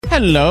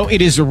Hello,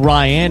 it is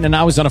Ryan, and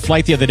I was on a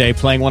flight the other day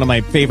playing one of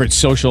my favorite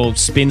social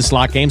spin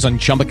slot games on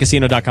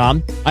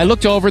ChumbaCasino.com. I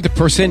looked over at the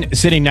person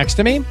sitting next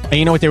to me, and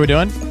you know what they were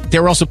doing? They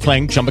were also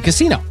playing Chumba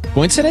Casino.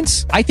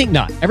 Coincidence? I think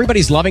not.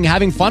 Everybody's loving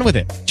having fun with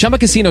it. Chumba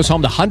Casino is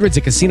home to hundreds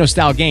of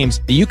casino-style games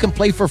that you can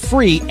play for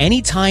free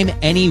anytime,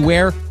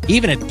 anywhere,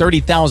 even at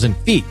 30,000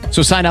 feet.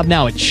 So sign up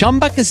now at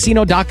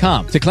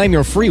ChumbaCasino.com to claim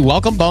your free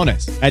welcome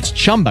bonus. That's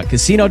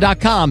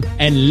ChumbaCasino.com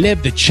and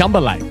live the Chumba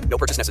life. No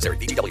purchase necessary.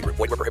 VGW. Void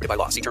where prohibited by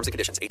law. See terms and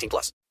conditions.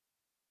 18+.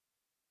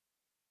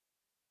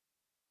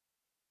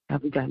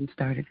 Have we gotten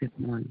started this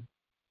morning?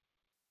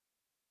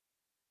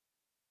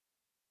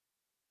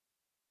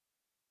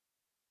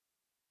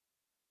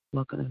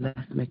 Welcome to Let's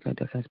Make a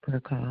Difference prayer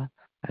call.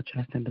 I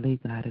trust and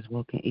believe God has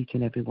woken each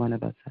and every one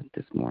of us up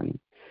this morning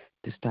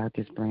to start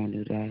this brand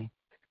new day.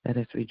 Let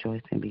us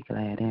rejoice and be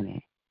glad in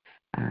it.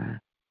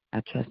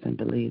 I trust and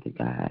believe that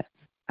God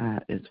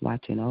is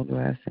watching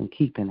over us and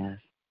keeping us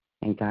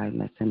and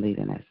guiding us and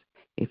leading us.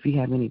 If you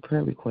have any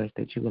prayer requests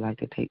that you would like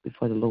to take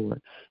before the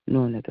Lord,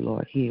 knowing that the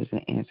Lord hears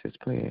and answers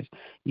prayers,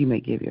 you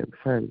may give your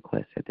prayer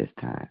request at this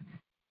time.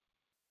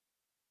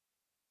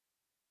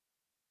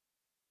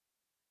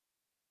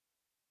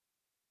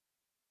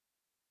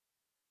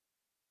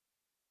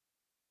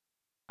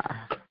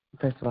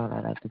 First of all,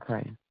 I'd like to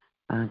pray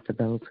for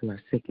those who are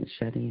sick and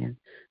shut in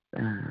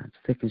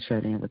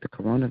with the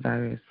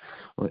coronavirus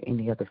or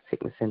any other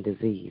sickness and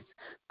disease,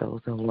 those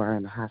who are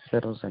in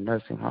hospitals or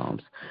nursing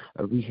homes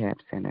or rehab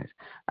centers.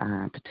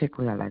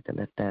 Particularly, I'd like to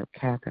lift up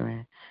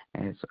Catherine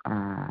as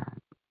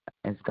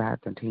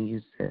God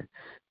continues to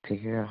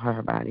heal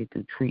her body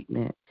through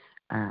treatment.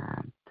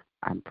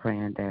 I'm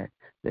praying that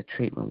the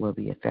treatment will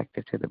be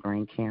effective to the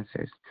brain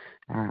cancers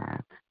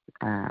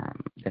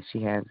that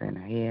she has in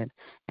her head,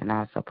 and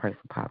also pray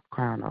for Pop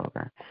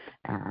Crownover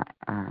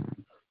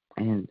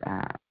and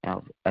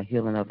a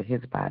healing over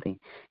his body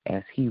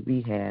as he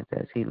rehabs,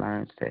 as he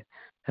learns to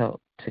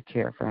help to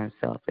care for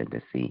himself and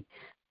to see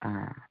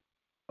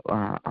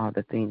all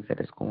the things that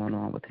is going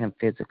on with him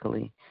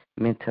physically,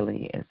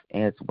 mentally,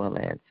 as well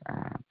as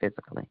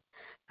physically.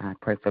 I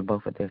pray for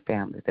both of their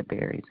families, the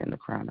Berries and the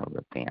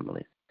Crownover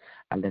families.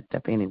 I lift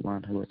up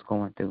anyone who is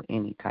going through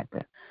any type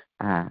of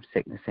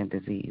sickness and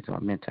disease or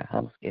mental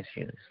health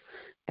issues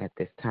at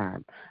this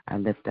time. I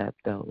lift up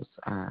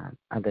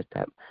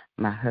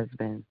my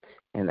husband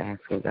and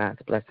asking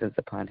God's blessings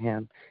upon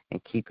him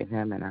and keeping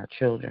him and our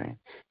children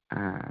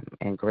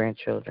and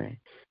grandchildren,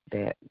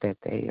 that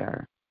they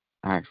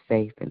are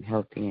safe and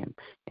healthy,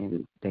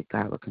 and that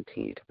God will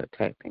continue to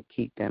protect and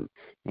keep them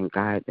and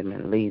guide them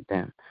and lead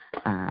them.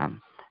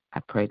 I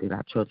pray that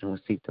our children will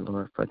seek the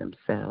Lord for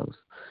themselves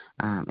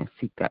and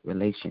seek that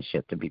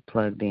relationship to be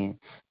plugged in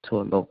to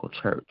a local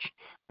church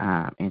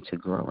and to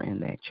grow in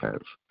that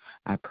church.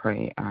 I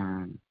pray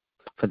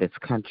for this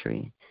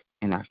country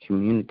and our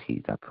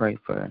communities. I pray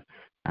for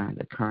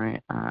the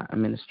current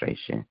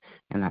administration,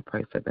 and I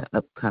pray for the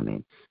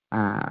upcoming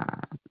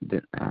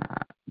the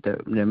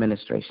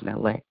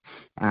administration-elect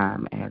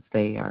as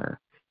they are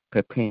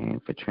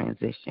preparing for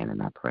transition.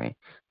 And I pray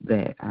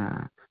that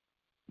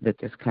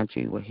this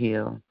country will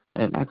heal,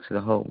 and actually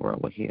the whole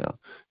world will heal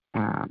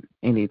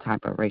any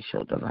type of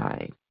racial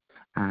divide.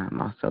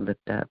 Also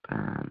lift up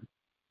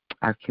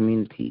our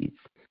communities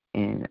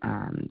and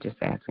just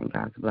asking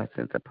God's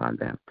blessings upon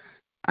them,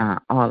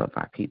 all of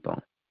our people,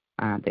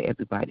 that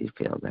everybody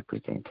feel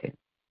represented.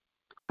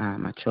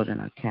 My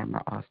children are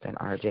Cameron, Austin,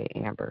 RJ,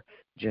 Amber,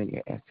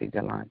 Junior, Essie,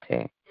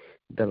 Delonte,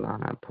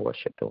 Delon,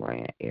 Portia,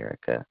 Dorian,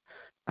 Erica,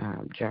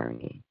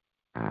 Journey,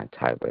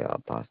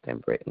 Tyrell,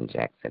 Boston, Britton,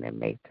 Jackson, and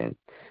Mason.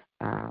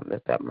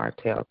 Lift up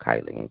Martell,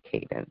 Kylie, and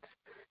Cadence,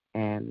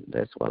 and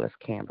as well as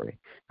Cambry.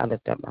 I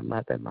lift up my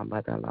mother, my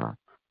mother-in-law,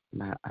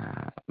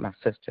 my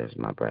sisters,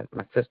 my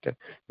sister,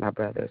 my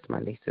brothers, my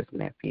nieces,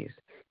 nephews,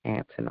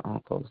 aunts, and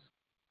uncles.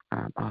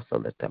 Also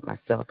lift up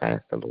myself. I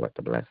ask the Lord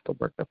to bless the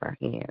work of our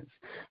hands.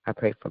 I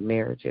pray for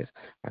marriages.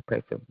 I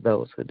pray for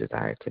those who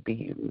desire to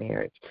be in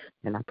marriage,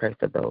 and I pray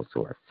for those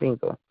who are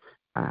single,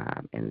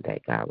 and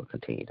that God will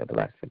continue to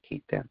bless and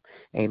keep them.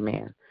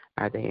 Amen.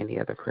 Are there any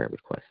other prayer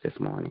requests this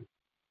morning?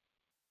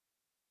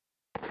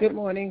 Good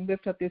morning.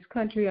 Lift up this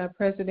country, our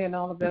president,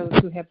 all of those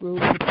who have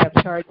ruled, who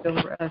have charge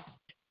over us.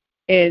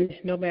 And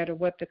no matter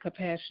what the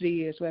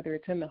capacity is, whether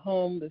it's in the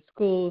home, the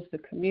schools, the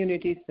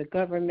communities, the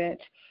government,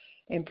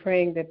 and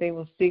praying that they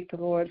will seek the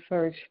Lord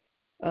first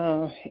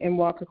and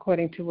walk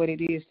according to what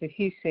it is that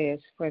he says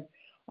for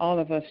all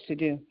of us to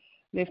do.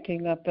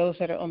 Lifting up those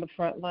that are on the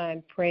front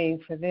line,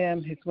 praying for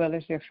them as well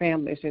as their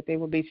families, that they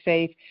will be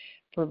safe,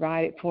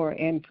 provided for,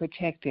 and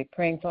protected.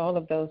 Praying for all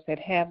of those that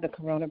have the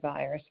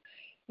coronavirus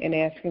and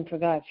asking for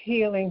God's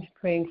healing,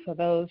 praying for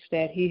those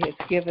that he has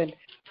given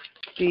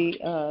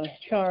the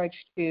charge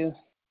to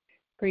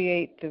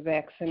create the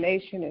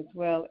vaccination as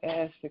well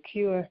as the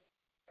cure,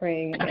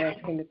 praying and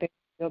asking that they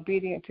be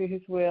obedient to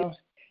his will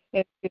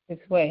and his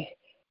way.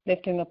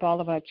 Lifting up all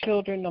of our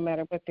children, no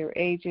matter what their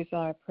ages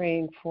are,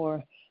 praying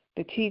for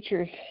the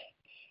teachers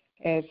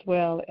as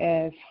well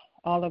as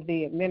all of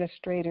the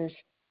administrators,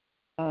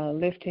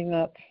 lifting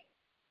up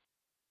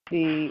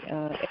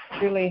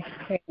Really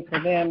praying for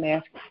them,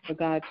 asking for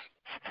God's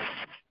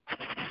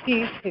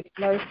peace, His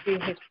mercy,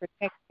 His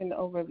protection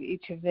over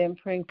each of them,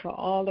 praying for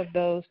all of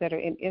those that are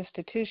in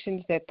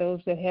institutions, that those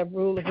that have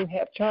rule who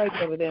have charge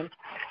over them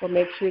will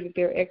make sure that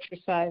they're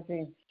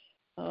exercising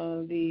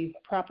the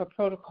proper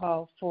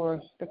protocol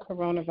for the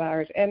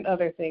coronavirus and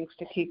other things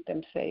to keep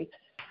them safe.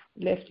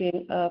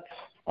 Lifting up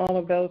all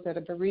of those that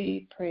are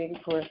bereaved, praying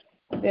for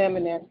them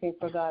and asking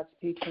for God's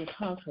peace and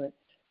comfort.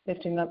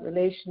 Lifting up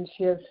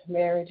relationships,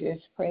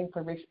 marriages, praying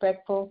for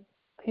respectful,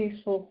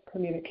 peaceful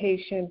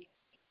communication.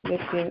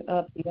 Lifting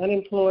up the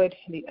unemployed,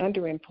 the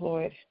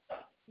underemployed,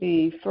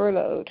 the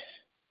furloughed,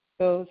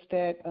 those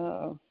that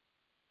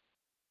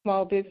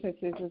small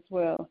businesses as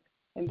well,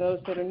 and those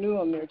that are new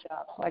on their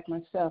jobs, like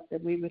myself,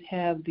 that we would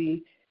have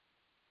the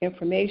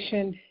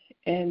information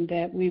and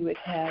that we would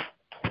have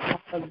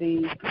all of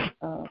the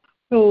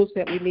tools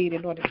that we need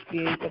in order to be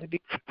able to be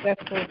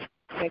successful,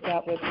 that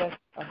God would bless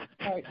our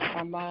hearts,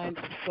 our minds,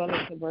 as well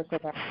as the work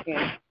of our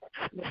hands.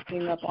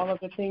 Lifting up all of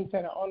the things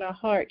that are on our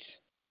hearts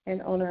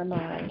and on our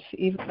minds,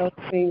 even those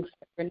things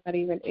that we're not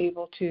even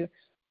able to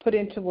put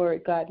into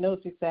word. God knows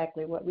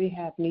exactly what we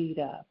have need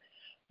of.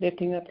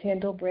 Lifting up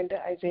Kendall,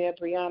 Brenda, Isaiah,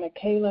 Brianna,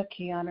 Kayla,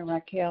 Kiana,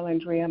 Raquel,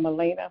 Andrea,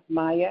 Melena,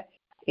 Maya,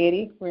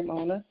 Eddie,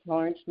 Ramona,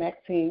 Lawrence,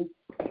 Maxine,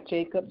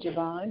 Jacob,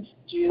 Javon,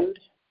 Jude,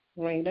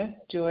 Raina,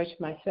 George,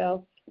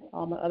 myself,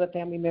 all my other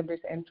family members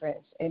and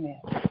friends. Amen.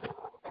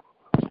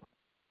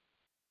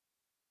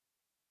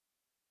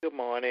 Good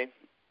morning.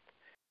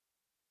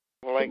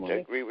 I'd like to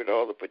agree with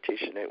all the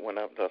petition that went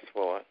up thus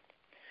far.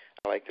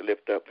 I'd like to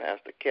lift up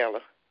Pastor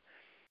Keller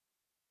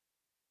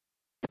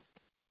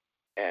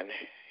and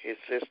his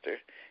sister,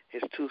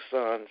 his two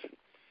sons,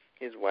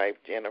 his wife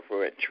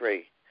Jennifer and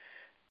Trey.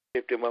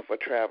 Lift him up for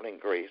traveling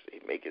grace.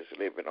 He make his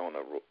living on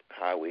the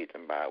highways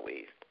and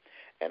byways,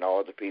 and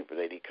all the people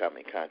that he come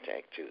in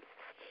contact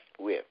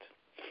with.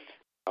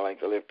 I'd like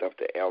to lift up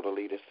the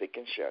elderly, the sick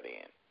and shut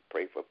in.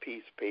 Pray for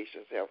peace,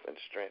 patience, health, and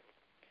strength,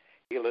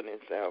 healing and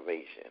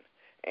salvation,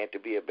 and to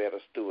be a better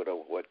steward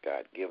over what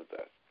God gives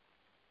us.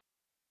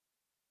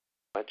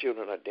 My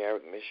children are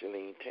Derek,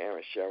 Micheline,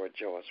 Terrence, Shara,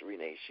 Joyce,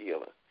 Renee,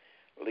 Sheila,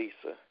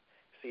 Lisa,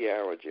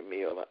 Sierra,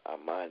 Jamila,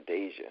 Armand,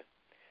 Deja,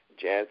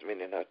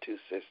 Jasmine and her two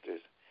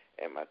sisters,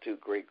 and my two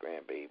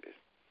great-grandbabies.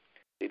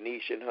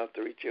 Denise and her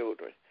three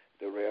children,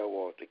 Darrell,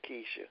 Walter,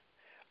 Keisha,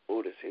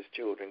 Otis, his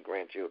children,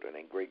 grandchildren,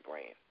 and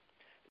great-grand.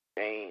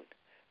 Jane,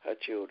 her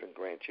children,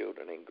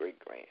 grandchildren, and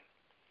great-grand.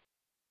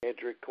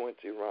 Edric,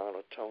 Quincy,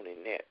 Ronald, Tony,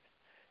 Nett,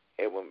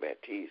 Edwin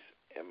Baptiste,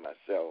 and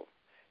myself,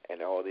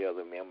 and all the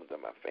other members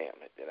of my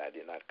family that I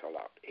did not call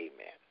out.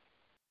 Amen.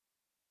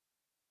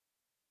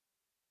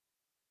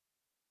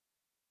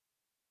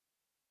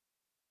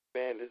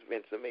 Evangelist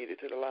Vincent made it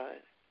to the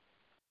line.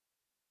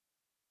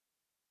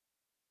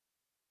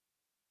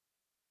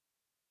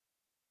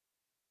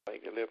 I'd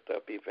like to lift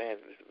up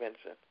Evangelist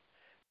Vincent,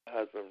 her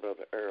husband,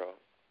 Brother Earl,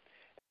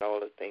 and all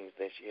the things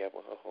that she has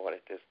on her heart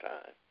at this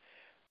time.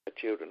 Her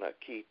children are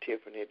Keith,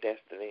 Tiffany,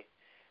 Destiny,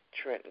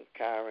 Trenton,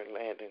 Kyron,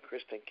 Landon,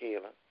 Kristen,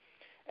 Kayla,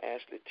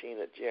 Ashley,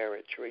 Tina,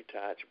 Jared, Trey,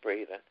 Taj,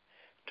 Breda,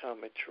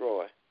 Tommy,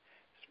 Troy.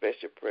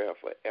 Special prayer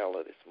for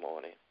Ella this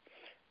morning.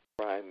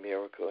 Brian,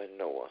 Miracle, and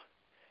Noah.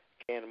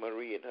 Anna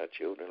Marie and her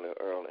children, Little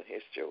Earl and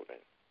his children.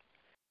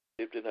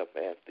 Lifting up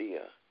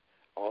Anthea,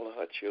 all of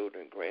her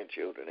children,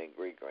 grandchildren, and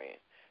great-grand,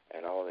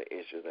 and all the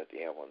issues that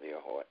they have on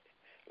their heart.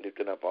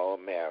 Lifting up all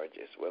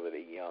marriages, whether they're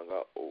young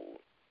or old.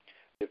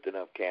 Lifting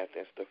up Kathy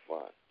and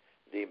Stefan,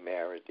 their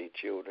marriage, their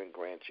children,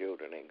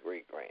 grandchildren, and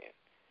great-grand.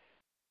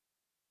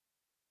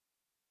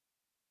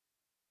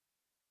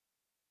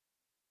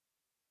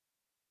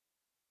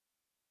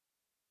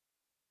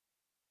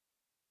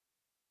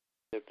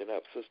 Lifting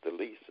up Sister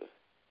Lisa,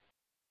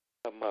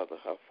 her mother,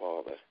 her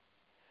father,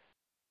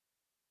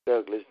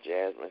 Douglas,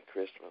 Jasmine,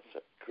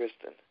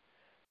 Kristen,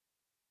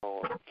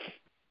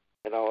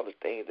 and all the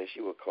things that she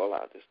will call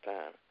out this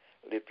time.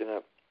 Lifting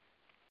up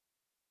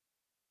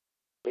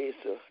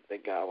Lisa,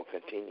 that God will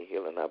continue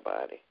healing her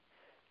body.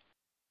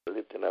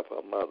 Lifting up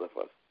her mother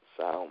for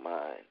sound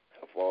mind,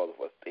 her father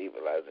for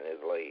stabilizing his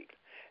leg,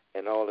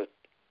 and all the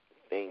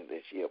things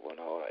that she has on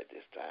her heart at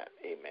this time.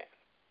 Amen.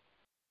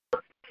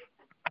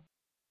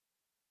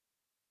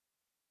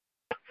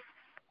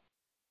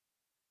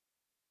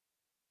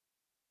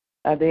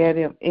 Are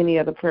there any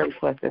other prayer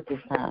requests at this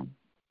time?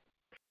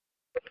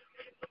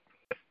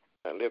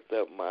 I lift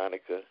up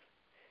Monica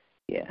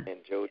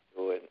and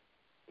JoJo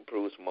and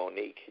Bruce,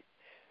 Monique,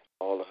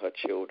 all of her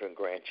children,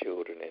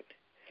 grandchildren, and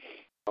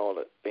all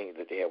the things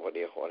that they have on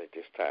their heart at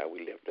this time. We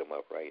lift them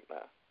up right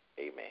now.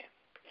 Amen.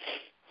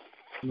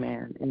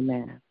 Amen.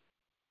 Amen.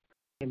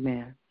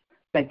 Amen.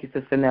 Thank you,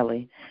 Sister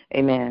Nellie.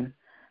 Amen.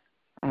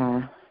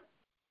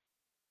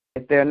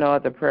 If there are no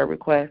other prayer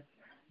requests,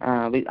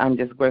 I'm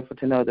just grateful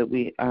to know that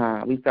we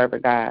serve a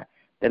God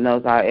that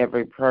knows our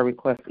every prayer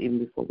request, even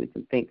before we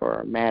can think or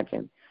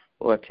imagine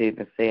or to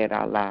even say it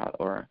out loud.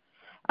 Or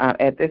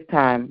at this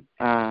time,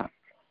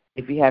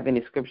 if you have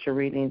any scripture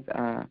readings,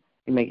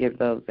 you may give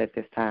those at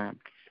this time.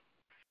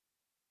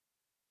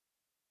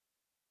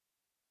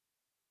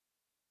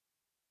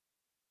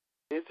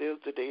 this is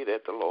the day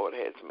that the Lord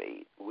has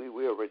made. We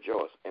will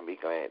rejoice and be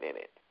glad in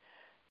it.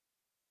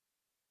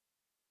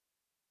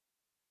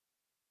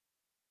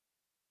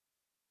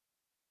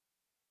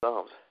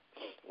 Psalms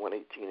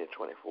 118 and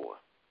 24.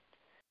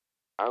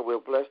 I will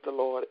bless the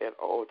Lord at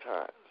all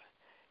times.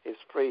 His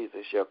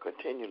praises shall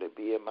continually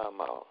be in my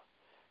mouth.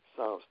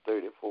 Psalms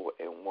 34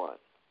 and 1.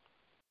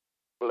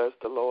 Bless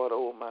the Lord,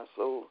 O my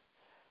soul,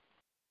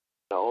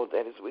 and all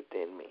that is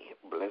within me.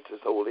 Bless his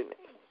holy name.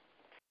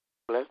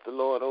 Bless the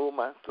Lord, O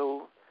my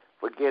soul,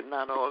 forget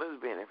not all his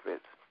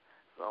benefits.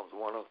 Psalms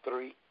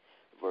 103,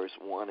 verse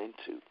 1 and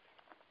 2.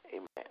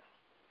 Amen.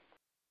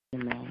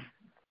 Amen.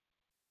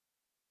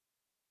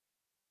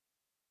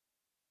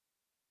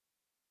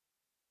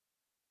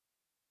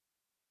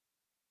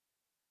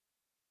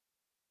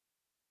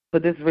 For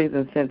this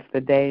reason, since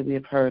the day we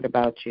have heard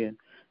about you,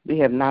 we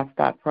have not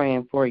stopped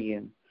praying for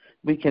you.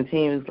 We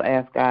continuously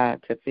ask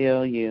God to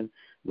fill you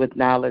with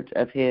knowledge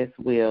of his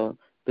will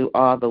through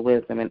all the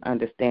wisdom and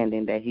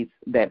understanding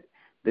that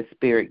the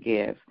Spirit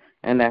gives.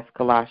 And that's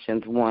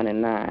Colossians 1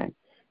 and 9.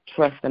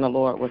 Trust in the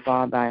Lord with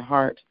all thy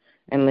heart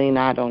and lean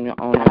not on your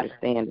own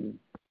understanding.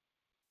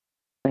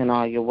 In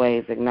all your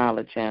ways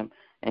acknowledge him,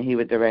 and he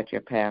would direct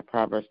your path.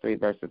 Proverbs 3,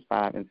 verses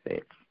 5 and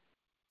 6.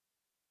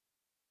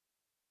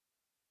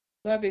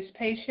 Love is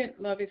patient,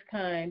 love is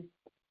kind.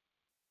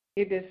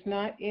 It does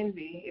not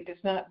envy, it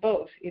does not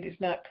boast, it is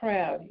not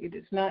proud, it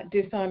does not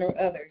dishonor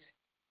others.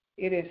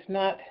 It is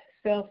not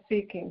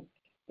self-seeking,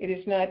 it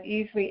is not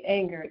easily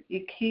angered,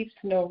 it keeps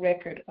no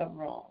record of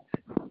wrongs.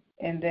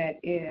 And that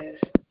is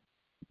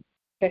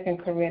 2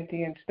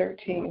 Corinthians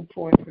 13,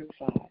 4 through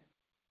 5.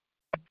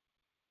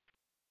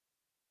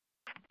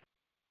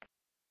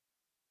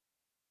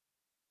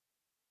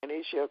 And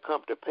it shall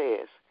come to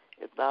pass,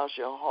 if thou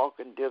shalt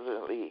hearken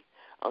diligently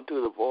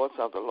unto the voice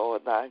of the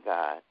Lord thy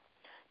God,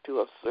 to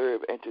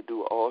observe and to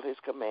do all his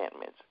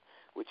commandments,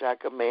 which I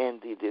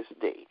command thee this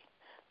day,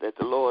 that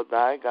the Lord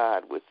thy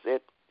God will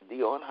set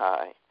thee on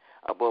high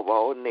above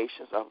all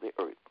nations of the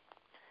earth.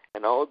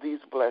 And all these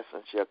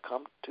blessings shall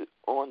come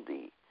on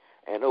thee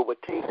and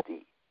overtake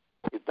thee,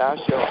 if thou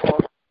shalt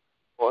hearken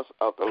the voice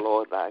of the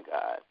Lord thy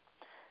God.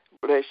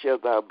 Blessed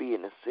shalt thou be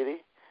in the city,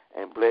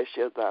 and blessed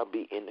shalt thou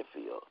be in the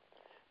field.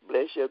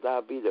 Blessed shalt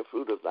thou be the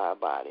fruit of thy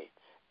body,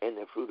 and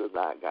the fruit of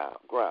thy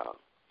ground,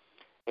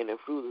 and the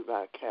fruit of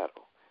thy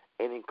cattle,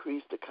 and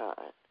increase the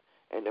kind,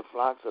 and the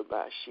flocks of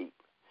thy sheep.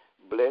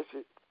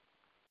 Blessed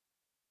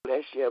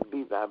shall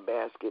be thy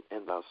basket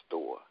and thy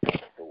store.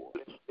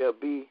 Blessed shall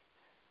be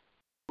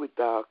which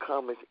thou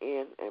comest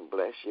in, and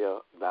blessed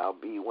shalt thou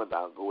be when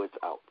thou goest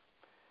out.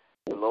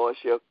 The Lord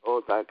shall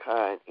cause thy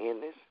kind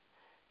enemies,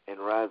 and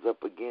rise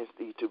up against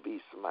thee to be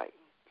smite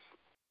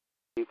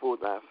before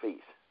thy face.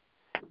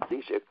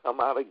 They shall come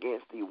out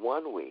against thee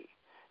one way,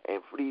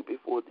 and flee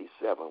before thee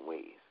 7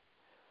 ways.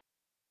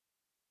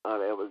 That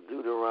was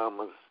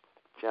Deuteronomy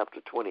chapter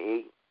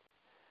 28,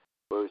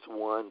 verse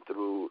 1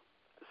 through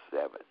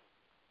 7.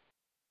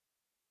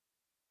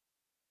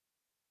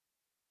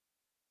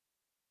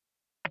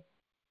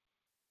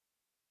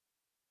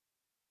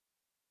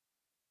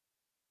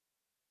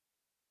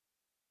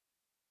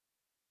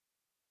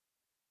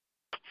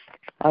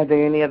 Are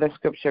there any other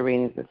scripture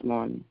readings this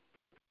morning?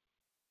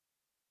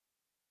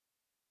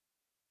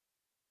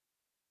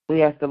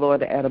 We ask the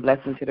Lord to add a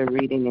blessing to the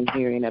reading and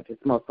hearing of his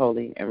most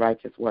holy and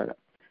righteous word.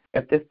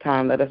 At this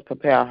time, let us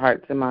prepare our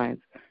hearts and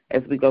minds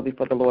as we go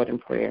before the Lord in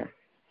prayer.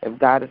 If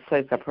God has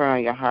placed a prayer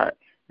on your heart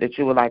that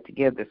you would like to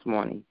give this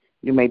morning,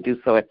 you may do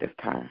so at this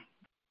time.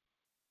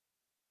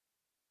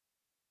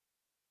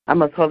 Our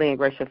most holy and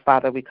gracious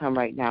Father, we come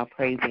right now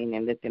praising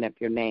and lifting up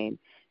your name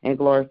and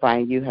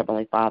glorifying you,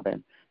 Heavenly Father.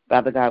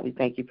 Father God, we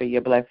thank you for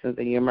your blessings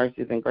and your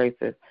mercies and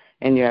graces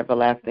and your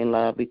everlasting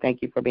love. We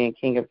thank you for being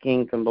King of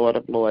kings and Lord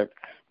of lords.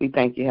 We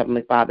thank you,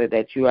 Heavenly Father,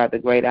 that you are the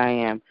great I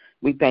am.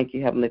 We thank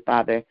you, Heavenly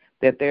Father,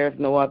 that there is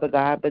no other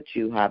God but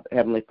you,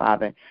 Heavenly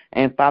Father.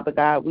 And, Father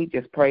God, we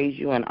just praise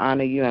you and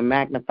honor you and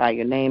magnify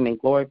your name and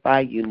glorify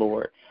you,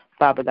 Lord.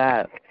 Father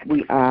God,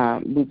 we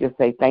just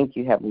say thank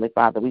you, Heavenly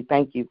Father. We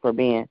thank you for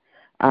being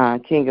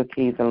King of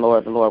kings and Lord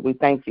of the Lord. We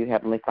thank you,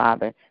 Heavenly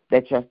Father,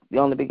 that you're the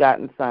only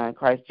begotten Son,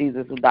 Christ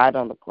Jesus, who died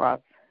on the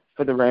cross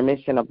for the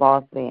remission of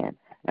all sin.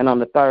 And on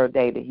the third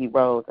day that he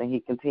rose and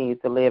he continues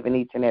to live in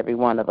each and every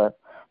one of us.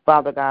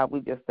 Father God, we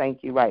just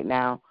thank you right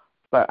now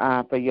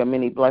for your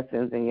many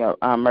blessings and your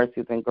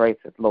mercies and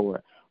graces,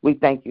 Lord. We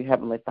thank you,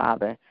 Heavenly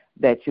Father,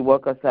 that you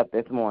woke us up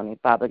this morning.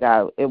 Father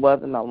God, it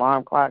wasn't an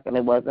alarm clock and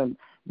it wasn't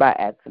by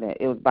accident.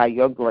 It was by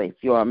your grace,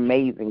 your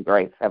amazing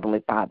grace,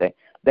 Heavenly Father,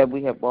 that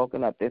we have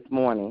woken up this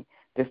morning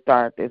to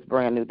start this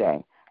brand new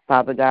day.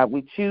 Father God,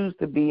 we choose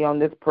to be on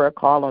this prayer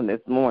call on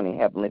this morning,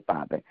 Heavenly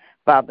Father.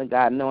 Father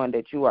God, knowing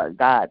that you are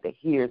God that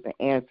hears and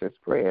answers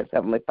prayers,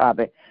 Heavenly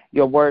Father.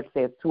 Your word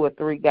says 2 or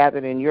 3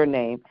 gathered in your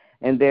name,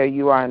 and there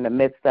you are in the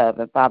midst of.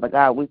 And Father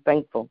God, we're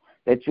thankful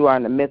that you are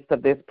in the midst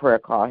of this prayer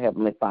call,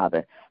 Heavenly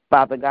Father.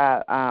 Father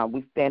God,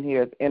 we stand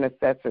here as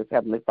intercessors,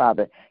 Heavenly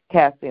Father,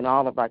 casting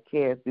all of our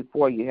cares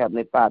before you,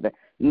 Heavenly Father,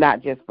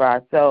 not just for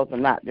ourselves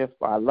and not just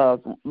for our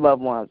loved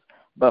ones,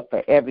 but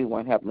for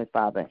everyone, Heavenly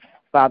Father.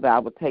 Father, I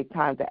would take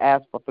time to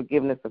ask for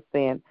forgiveness of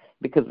sin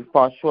because we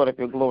fall short of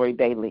your glory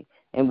daily,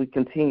 and we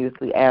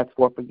continuously ask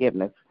for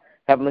forgiveness.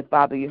 Heavenly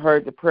Father, you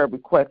heard the prayer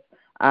requests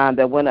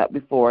that went up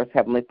before us,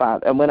 Heavenly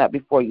Father, and went up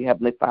before you,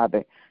 Heavenly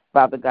Father.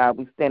 Father God,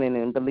 we standing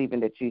and believing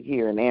that you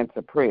hear and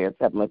answer prayers,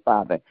 Heavenly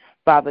Father.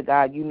 Father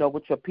God, you know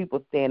what your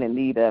people stand in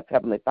need of,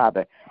 Heavenly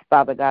Father.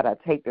 Father God, I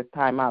take this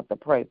time out to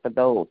pray for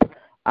those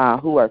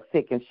who are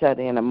sick and shut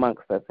in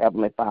amongst us,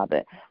 Heavenly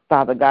Father.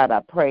 Father God, I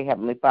pray,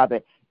 Heavenly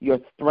Father, your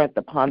strength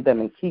upon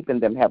them and keeping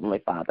them,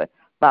 Heavenly Father.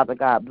 Father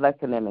God,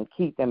 blessing them and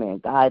keep them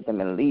and guide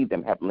them and lead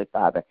them, Heavenly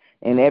Father,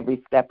 in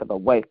every step of the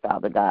way,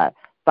 Father God.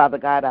 Father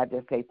God, I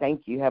just say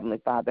thank you, Heavenly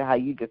Father, how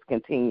you just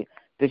continue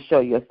to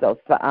show yourself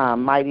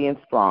mighty and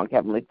strong,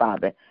 Heavenly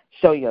Father.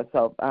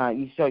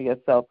 You show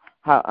yourself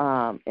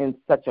how in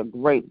such a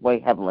great way,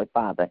 Heavenly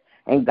Father.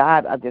 And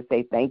God, I just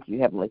say thank you,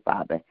 Heavenly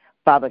Father.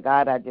 Father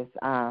God, I just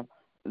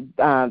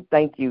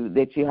thank you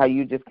that how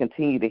you just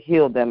continue to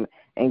heal them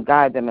and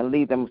guide them and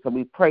lead them. So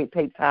we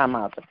take time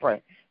out to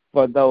pray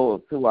for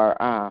those who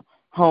are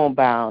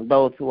homebound,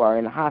 those who are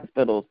in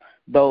hospitals,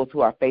 those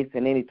who are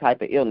facing any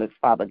type of illness,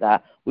 Father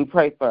God. We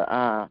pray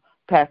for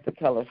Pastor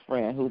Keller's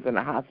friend who's in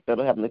the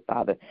hospital, Heavenly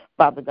Father.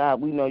 Father God,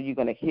 we know you're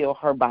going to heal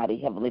her body,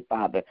 Heavenly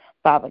Father.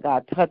 Father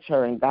God, touch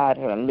her and guide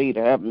her and lead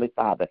her, Heavenly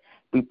Father.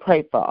 We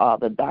pray for all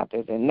the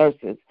doctors and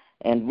nurses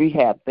and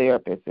rehab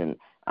therapists and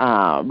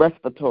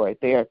respiratory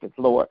therapists,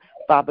 Lord.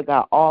 Father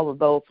God, all of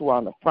those who are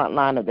on the front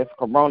line of this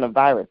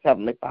coronavirus,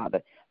 Heavenly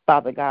Father.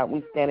 Father God,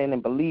 we stand in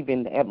and believe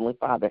in, Heavenly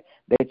Father,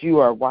 that you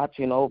are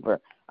watching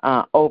over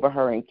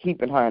her and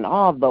keeping her and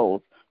all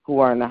those who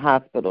are in the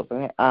hospitals,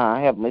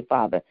 Heavenly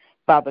Father.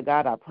 Father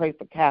God, I pray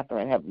for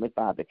Catherine, Heavenly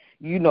Father.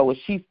 You know what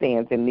she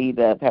stands in need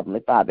of, Heavenly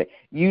Father.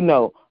 You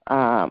know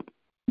all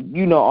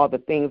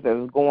the things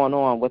that is going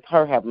on with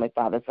her, Heavenly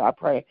Father. So I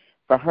pray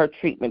for her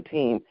treatment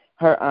team,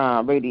 her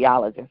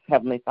radiologist,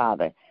 Heavenly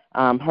Father,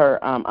 her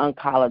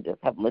oncologist,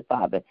 Heavenly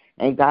Father.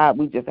 And God,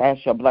 we just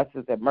ask your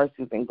blessings and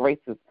mercies and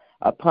graces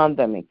upon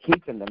them and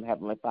keeping them,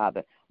 Heavenly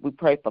Father. We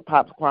pray for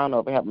Pop's Crown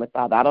over, Heavenly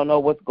Father. I don't know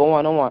what's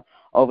going on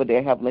over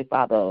there, Heavenly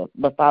Father,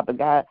 but Father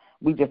God,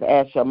 we just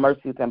ask your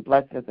mercies and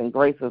blessings and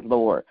graces,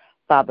 Lord.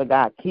 Father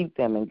God, keep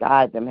them and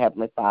guide them,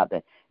 Heavenly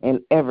Father,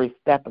 in every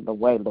step of the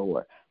way,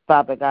 Lord.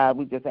 Father God,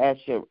 we just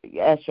ask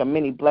your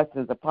many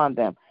blessings upon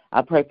them.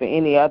 I pray for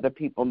any other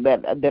people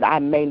that I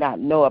may not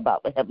know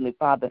about, but Heavenly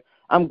Father,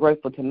 I'm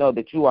grateful to know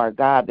that you are a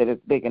God that is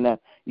big enough.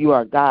 You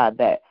are a God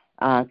that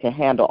can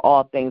handle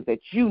all things that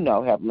you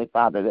know, Heavenly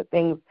Father, the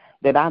things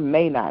that I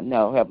may not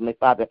know, Heavenly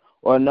Father,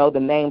 or know the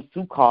names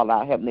to call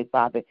out, Heavenly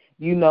Father.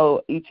 You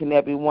know each and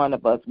every one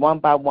of us, one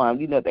by one.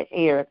 You know the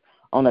hairs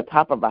on the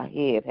top of our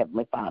head,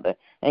 Heavenly Father.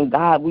 And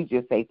God, we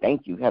just say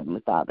thank you,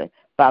 Heavenly Father.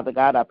 Father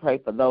God, I pray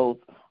for those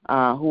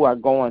who are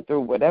going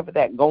through whatever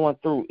that going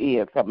through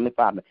is, Heavenly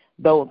Father,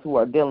 those who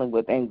are dealing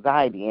with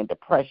anxiety and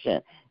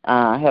depression,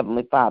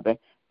 Heavenly Father.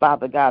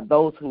 Father God,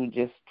 those who are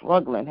just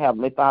struggling,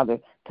 Heavenly Father,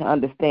 to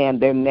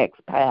understand their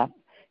next path,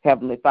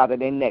 Heavenly Father,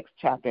 their next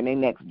chapter, their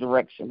next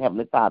direction,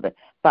 Heavenly Father.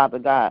 Father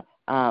God,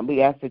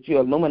 we ask that you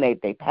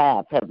illuminate their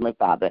paths, Heavenly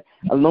Father.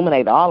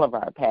 Illuminate all of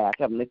our paths,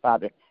 Heavenly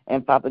Father.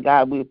 And, Father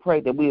God, we pray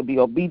that we'll be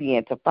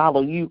obedient to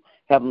follow you,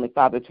 Heavenly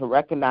Father, to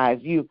recognize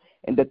you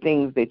and the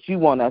things that you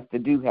want us to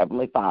do,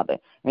 Heavenly Father.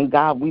 And,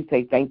 God, we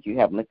say thank you,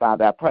 Heavenly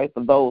Father. I pray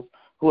for those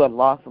who have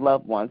lost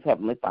loved ones,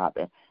 Heavenly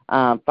Father.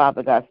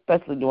 Father God,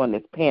 especially during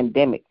this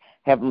pandemic,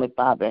 Heavenly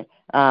Father.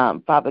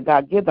 Father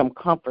God, give them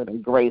comfort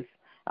and grace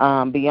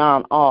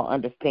beyond all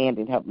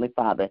understanding, Heavenly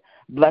Father.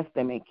 Bless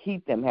them and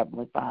keep them,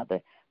 Heavenly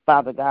Father.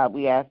 Father God,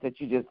 we ask that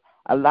you just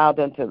allow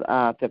them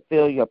to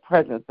feel your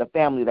presence, the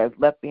family that's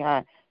left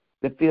behind,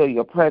 to feel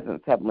your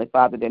presence, Heavenly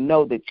Father, to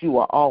know that you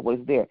are always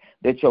there,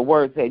 that your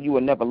word said you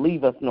will never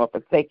leave us nor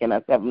forsaken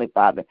us, Heavenly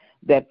Father,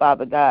 that,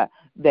 Father God,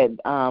 that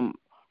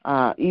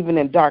even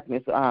in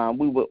darkness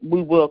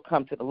we will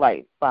come to the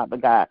light, Father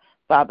God.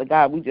 Father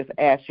God, we just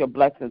ask your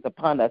blessings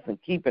upon us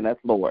and keeping us,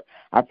 Lord.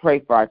 I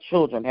pray for our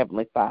children,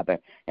 Heavenly Father.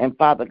 And,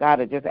 Father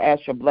God, I just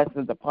ask your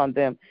blessings upon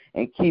them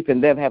and keeping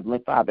them,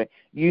 Heavenly Father.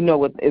 You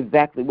know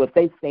exactly what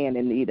they stand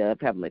in need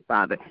of, Heavenly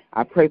Father.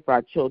 I pray for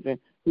our children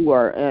who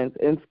are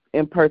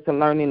in-person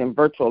learning and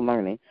virtual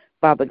learning.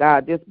 Father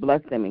God, just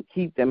bless them and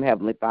keep them,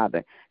 Heavenly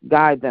Father.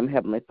 Guide them,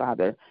 Heavenly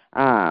Father.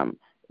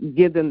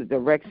 Give them the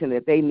direction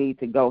that they need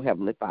to go,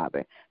 Heavenly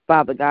Father.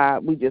 Father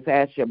God, we just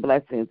ask your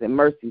blessings and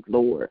mercies,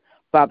 Lord.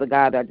 Father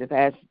God, I just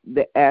ask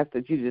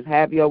that you just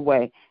have your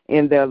way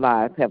in their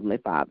lives, Heavenly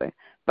Father.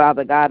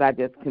 Father God, I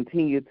just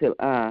continue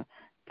to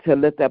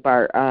lift up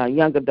our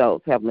young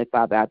adults, Heavenly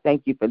Father. I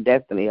thank you for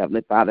Destiny,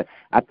 Heavenly Father.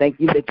 I thank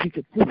you that you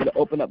continue to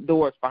open up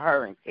doors for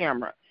her and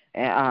Cameron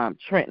and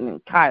Trenton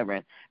and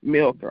Kyron,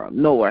 Milker,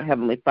 Noah,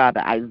 Heavenly Father,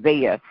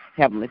 Isaiah,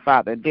 Heavenly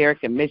Father,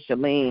 Derek and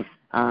Micheline,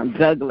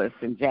 Douglas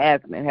and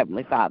Jasmine,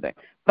 Heavenly Father.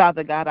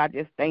 Father God, I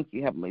just thank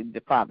you, Heavenly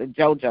Father.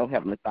 JoJo,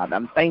 Heavenly Father,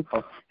 I'm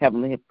thankful,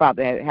 Heavenly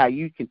Father, how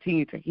you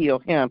continue to heal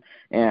him,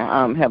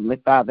 and Heavenly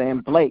Father,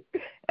 and Blake,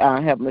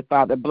 Heavenly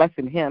Father,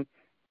 blessing him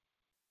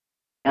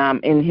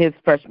in his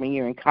freshman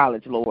year in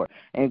college, Lord.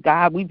 And,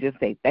 God, we just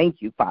say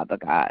thank you, Father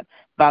God.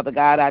 Father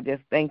God, I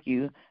just thank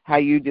you how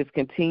you just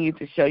continue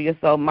to show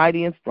yourself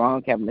mighty and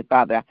strong, Heavenly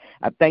Father.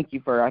 I thank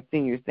you for our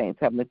senior saints,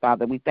 Heavenly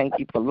Father. We thank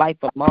you for life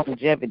of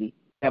longevity,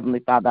 Heavenly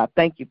Father. I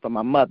thank you for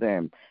my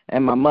mother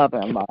and my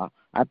mother-in-law.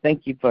 I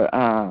thank you for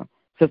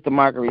Sister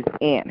Marguerite's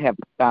aunt, Heavenly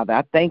Father.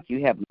 I thank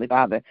you, Heavenly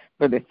Father,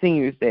 for the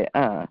seniors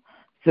that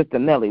Sister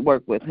Nellie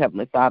worked with,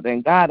 Heavenly Father.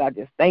 And, God, I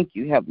just thank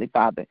you, Heavenly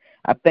Father.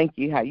 I thank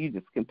you how you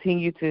just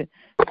continue to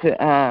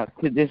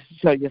just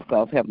show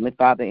yourself, Heavenly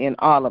Father, in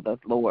all of us,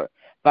 Lord.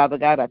 Father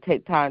God, I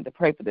take time to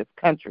pray for this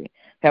country,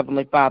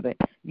 Heavenly Father.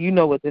 You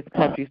know what this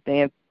country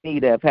stands in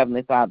need of,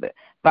 Heavenly Father.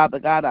 Father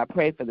God, I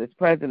pray for this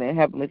president,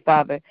 Heavenly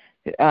Father.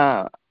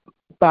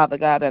 Father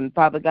God,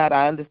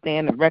 I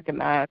understand and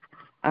recognize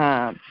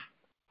that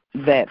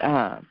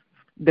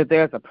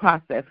there's a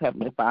process,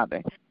 Heavenly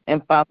Father.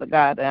 And, Father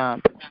God,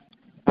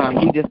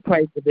 we just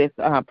pray for this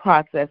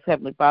process,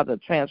 Heavenly Father,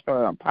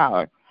 transfer of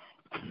power.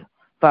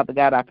 Father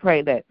God, I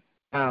pray that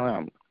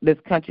this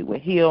country will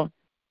heal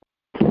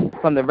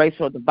from the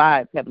racial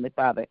divides, Heavenly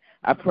Father.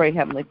 I pray,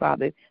 Heavenly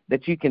Father,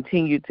 that you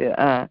continue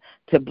to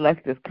bless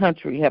this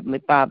country,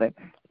 Heavenly Father.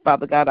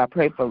 Father God, I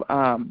pray for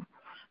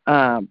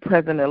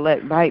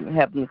President-elect Biden,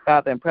 Heavenly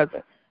Father,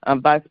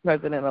 and Vice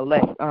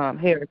President-elect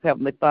Harris,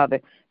 Heavenly Father.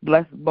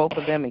 Bless both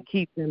of them and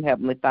keep them,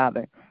 Heavenly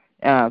Father.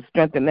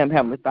 Strengthen them,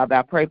 Heavenly Father.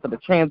 I pray for the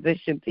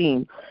transition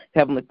team,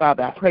 Heavenly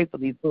Father. I pray for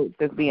these votes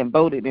that's being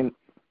voted in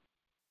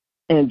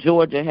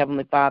Georgia,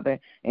 Heavenly Father,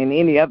 and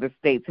any other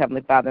states, Heavenly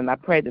Father. And I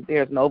pray that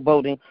there's no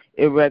voting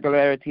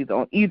irregularities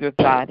on either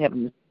side,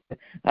 Heavenly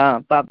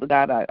Father. Father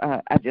God,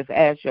 I just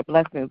ask your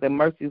blessings and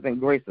mercies and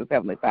graces,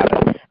 Heavenly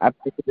Father. I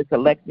pray for this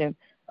election.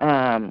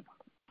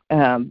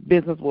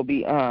 Business will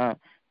be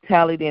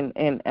tallied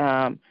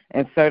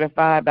and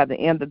certified by the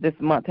end of this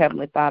month,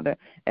 Heavenly Father.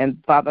 And,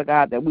 Father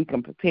God, that we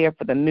can prepare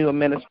for the new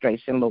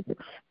administration, Lord.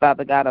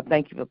 Father God, I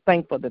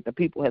thankful that the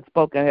people have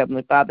spoken,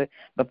 Heavenly Father.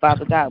 But,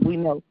 Father God, we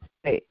know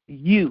that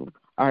you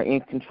are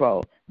in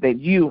control, that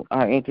you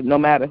are in control, no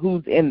matter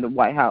who's in the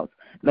White House,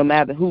 no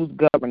matter who's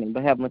governing.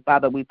 But, Heavenly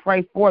Father, we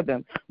pray for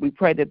them. We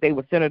pray that they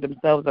will center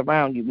themselves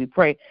around you. We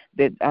pray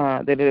that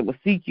it will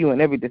seek you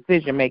in every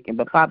decision-making.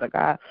 But, Father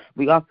God,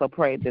 we also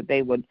pray that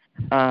they would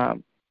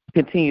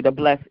continue to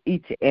bless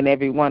each and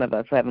every one of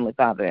us, Heavenly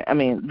Father. I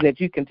mean, that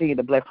you continue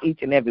to bless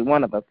each and every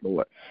one of us,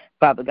 Lord.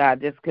 Father God,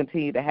 just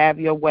continue to have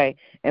your way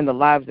in the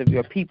lives of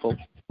your people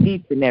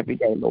each and every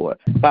day, Lord.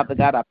 Father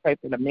God, I pray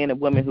for the men and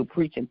women who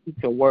preach and teach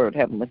your word,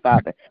 Heavenly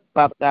Father.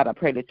 Father God, I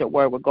pray that your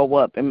word will go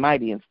up and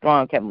mighty and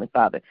strong, Heavenly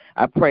Father.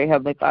 I pray,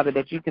 Heavenly Father,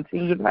 that you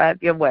continue to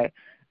have your way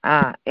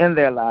in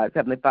their lives,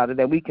 Heavenly Father,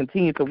 that we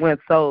continue to win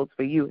souls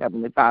for you,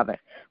 Heavenly Father.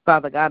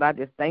 Father God, I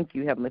just thank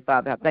you, Heavenly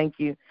Father. I thank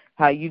you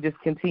how you just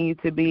continue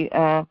to be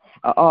an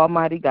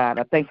almighty God.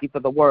 I thank you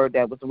for the word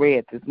that was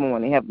read this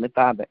morning, Heavenly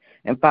Father.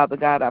 And, Father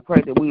God, I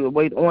pray that we will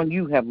wait on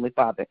you, Heavenly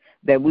Father,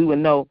 that we will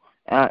know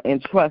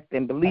and trust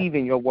and believe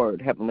in your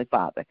word, Heavenly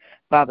Father.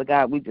 Father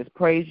God, we just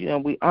praise you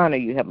and we honor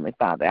you, Heavenly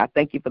Father. I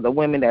thank you for the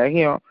women that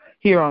are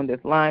here on this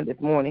line this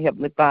morning,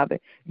 Heavenly Father.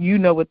 You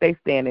know what they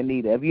stand in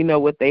need of. You know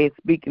what they are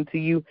speaking to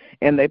you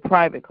in their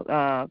private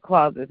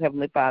closets,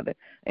 Heavenly Father,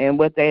 and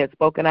what they have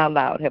spoken out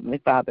loud,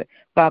 Heavenly Father.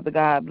 Father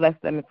God, bless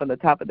them from the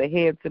top of their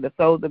heads to the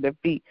soles of their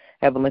feet,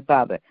 Heavenly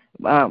Father.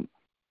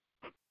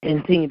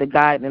 Continue to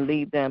guide and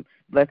lead them.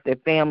 Bless their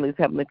families,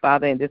 Heavenly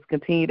Father, and just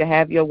continue to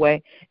have your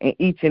way in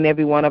each and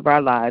every one of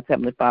our lives,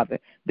 Heavenly Father.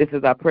 This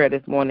is our prayer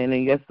this morning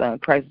in your Son,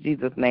 Christ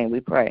Jesus' name we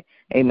pray.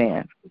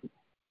 Amen.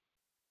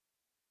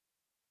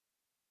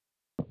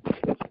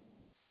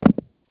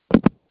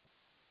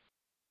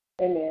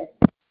 Amen.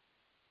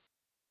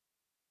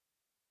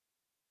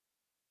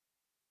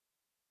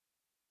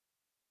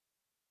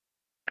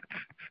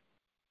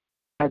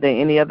 Are there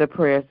any other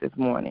prayers this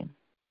morning?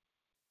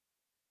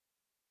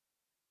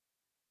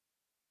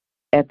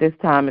 At this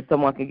time, if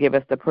someone could give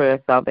us the prayer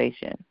of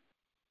salvation.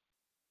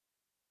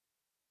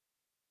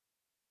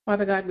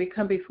 Father God, we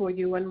come before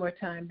you one more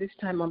time, this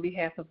time on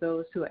behalf of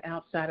those who are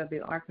outside of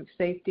the ark of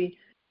safety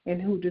and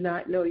who do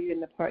not know you in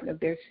the pardon of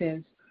their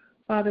sins.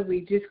 Father,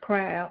 we just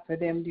cry out for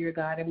them, dear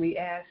God, and we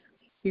ask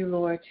you,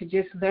 Lord, to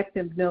just let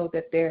them know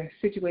that there are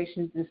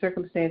situations and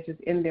circumstances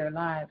in their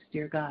lives,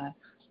 dear God,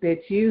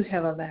 that you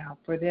have allowed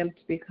for them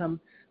to become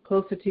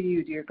closer to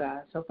you, dear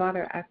God. So,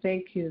 Father, I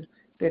thank you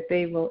that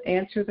they will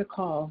answer the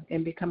call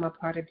and become a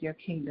part of your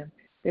kingdom.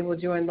 They will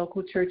join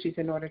local churches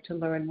in order to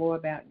learn more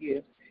about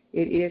you.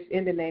 It is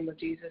in the name of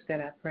Jesus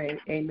that I pray.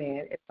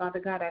 Amen. And Father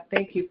God, I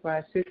thank you for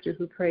our sister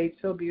who prayed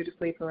so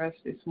beautifully for us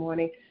this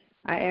morning.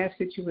 I ask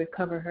that you would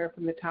cover her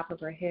from the top of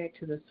her head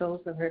to the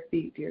soles of her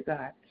feet, dear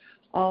God.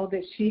 All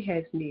that she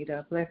has need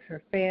of, bless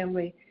her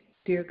family,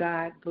 dear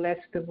God. Bless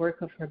the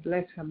work of her,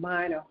 bless her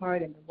mind, her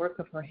heart, and the work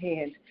of her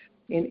hands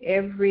in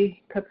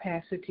every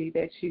capacity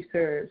that she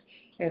serves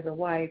as a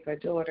wife, a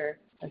daughter,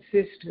 a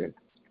sister,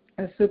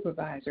 a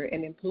supervisor,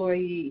 an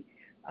employee.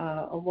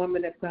 a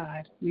woman of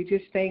God. We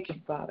just thank you,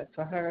 Father,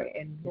 for her.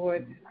 And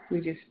Lord,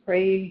 we just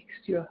praise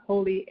your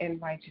holy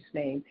and righteous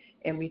name.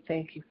 And we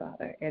thank you,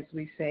 Father, as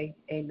we say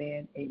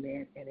amen,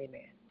 amen, and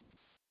amen.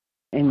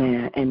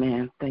 Amen.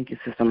 Amen. Thank you,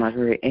 Sister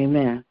Marguerite.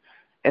 Amen.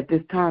 At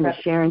this time, it's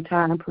sharing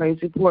time, praise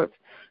reports,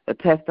 the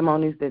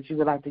testimonies that you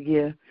would like to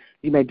give.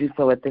 You may do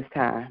so at this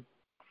time.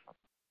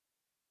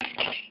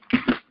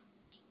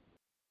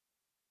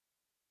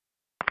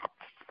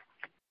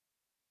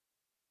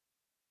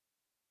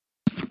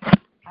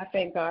 I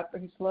thank God for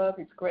his love,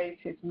 his grace,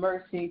 his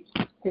mercy,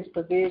 his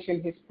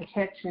provision, his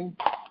protection,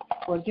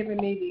 for giving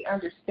me the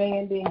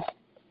understanding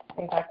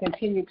as I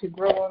continue to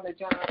grow on the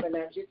job. And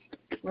I just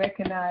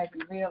recognize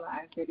and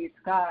realize that it's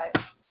God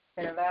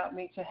that allowed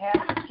me to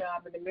have this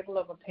job in the middle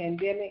of a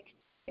pandemic,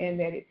 and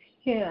that it's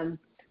him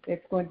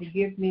that's going to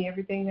give me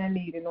everything I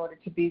need in order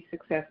to be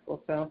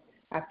successful. So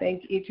I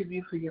thank each of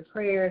you for your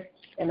prayers,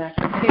 and I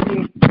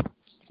continue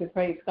to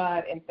praise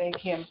God and thank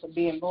him for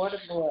being Lord of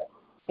Lords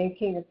and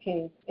King of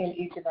Kings in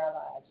each of our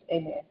lives.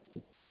 Amen.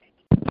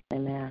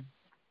 Amen.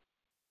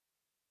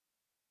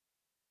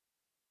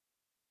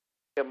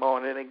 Good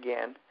morning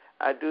again.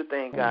 I do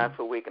thank God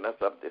for waking us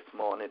up this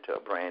morning to a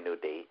brand new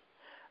day.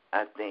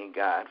 I thank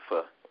God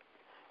for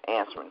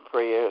answering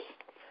prayers.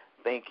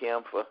 Thank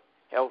him for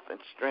health and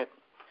strength,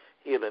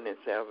 healing and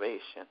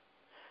salvation.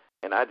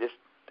 And I just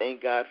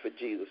thank God for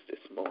Jesus this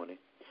morning.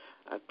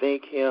 I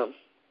thank him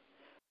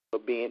for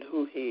being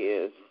who he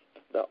is,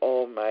 the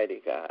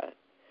Almighty God.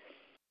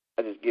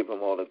 I just give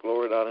him all the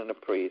glory, honor, and the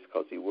praise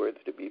because he's worthy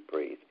to be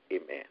praised.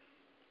 Amen.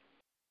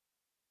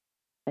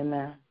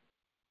 Amen.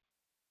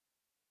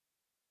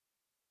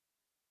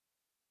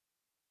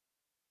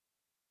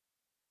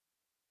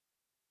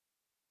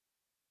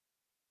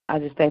 I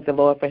just thank the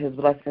Lord for his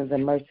blessings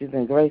and mercies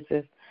and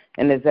graces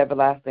and his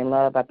everlasting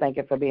love. I thank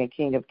him for being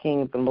King of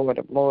Kings and Lord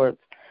of Lords.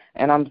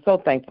 And I'm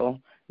so thankful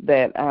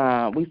that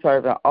we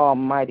serve an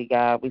almighty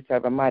God. We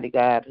serve a mighty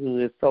God who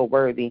is so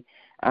worthy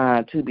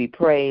to be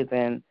praised.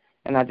 And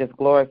I just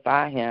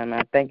glorify him.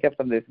 I thank him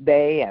for this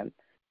day and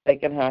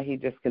thank him how he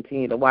just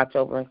continue to watch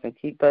over us and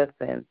keep us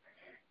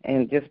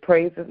and just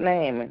praise his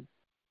name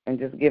and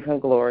just give him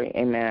glory.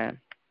 Amen.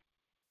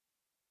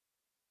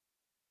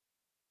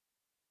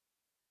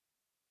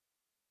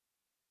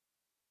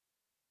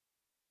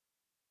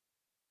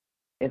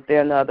 If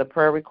there are no other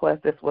prayer requests,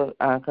 this will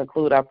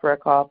conclude our prayer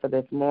call for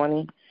this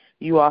morning.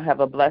 You all have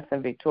a blessed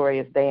and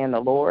victorious day in the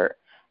Lord.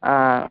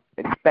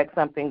 Expect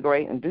something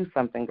great and do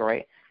something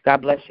great.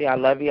 God bless you. I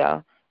love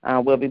y'all.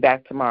 We'll be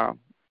back tomorrow.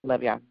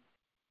 Love y'all.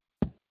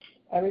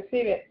 I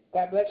receive it.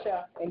 God bless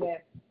y'all. Amen.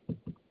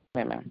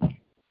 Amen.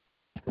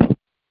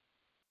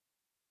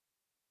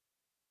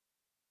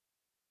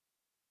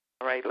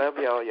 All right, love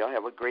y'all. Y'all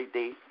have a great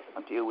day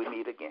until we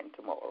meet again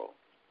tomorrow.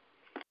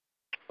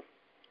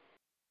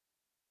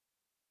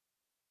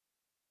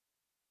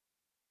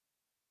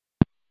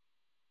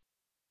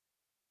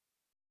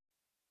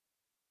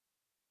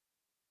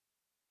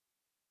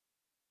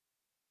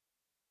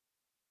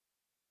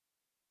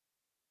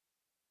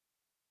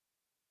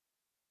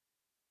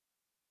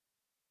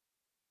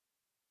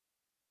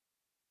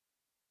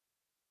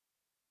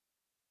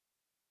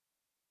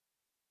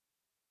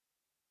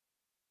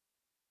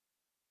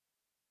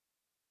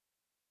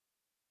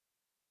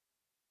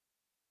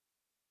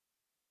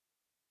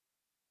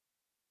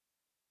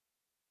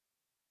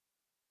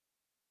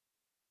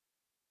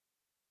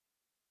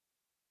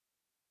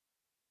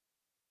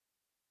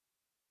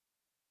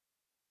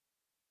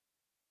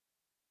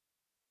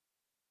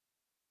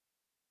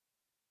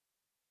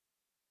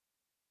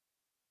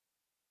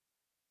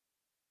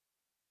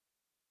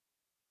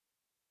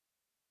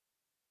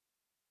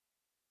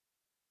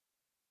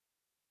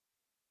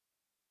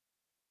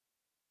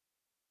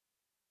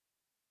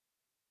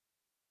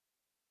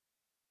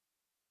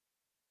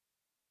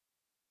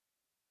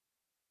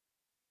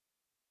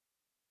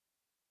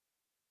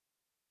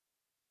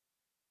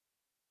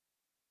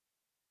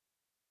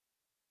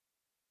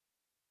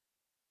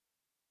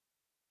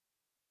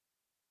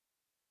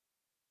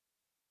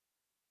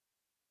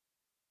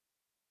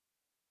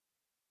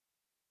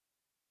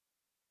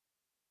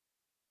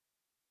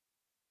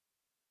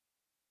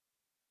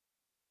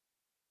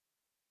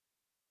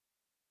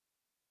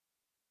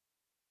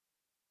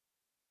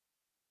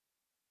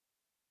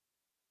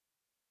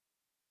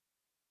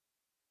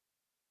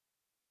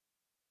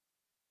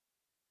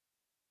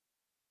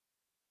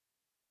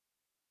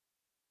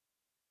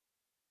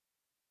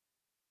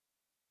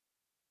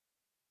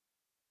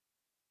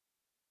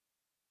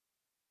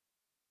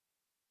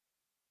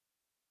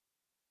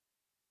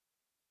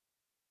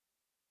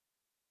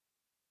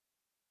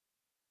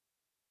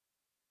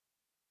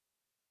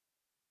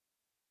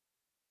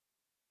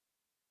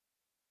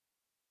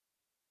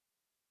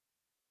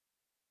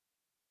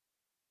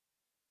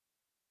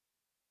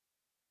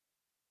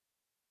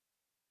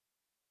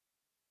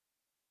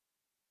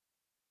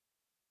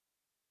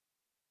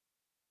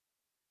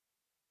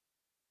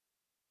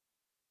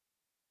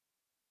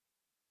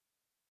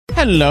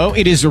 Hello,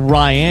 it is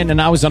Ryan,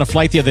 and I was on a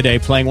flight the other day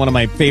playing one of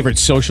my favorite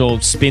social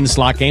spin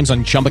slot games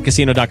on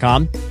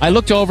ChumbaCasino.com. I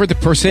looked over at the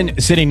person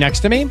sitting next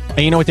to me, and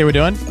you know what they were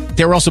doing?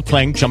 They were also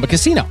playing Chumba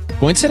Casino.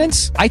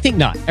 Coincidence? I think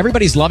not.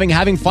 Everybody's loving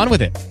having fun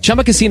with it.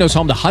 Chumba Casino is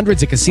home to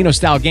hundreds of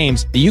casino-style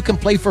games that you can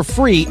play for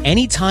free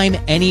anytime,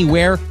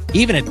 anywhere,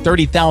 even at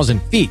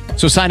 30,000 feet.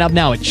 So sign up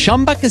now at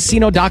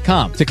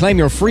ChumbaCasino.com to claim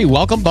your free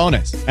welcome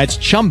bonus. That's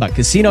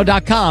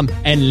ChumbaCasino.com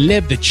and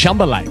live the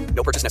Chumba life.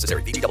 No purchase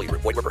necessary. VGW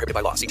Group. Void where prohibited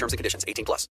by law. See terms and conditions. 18+.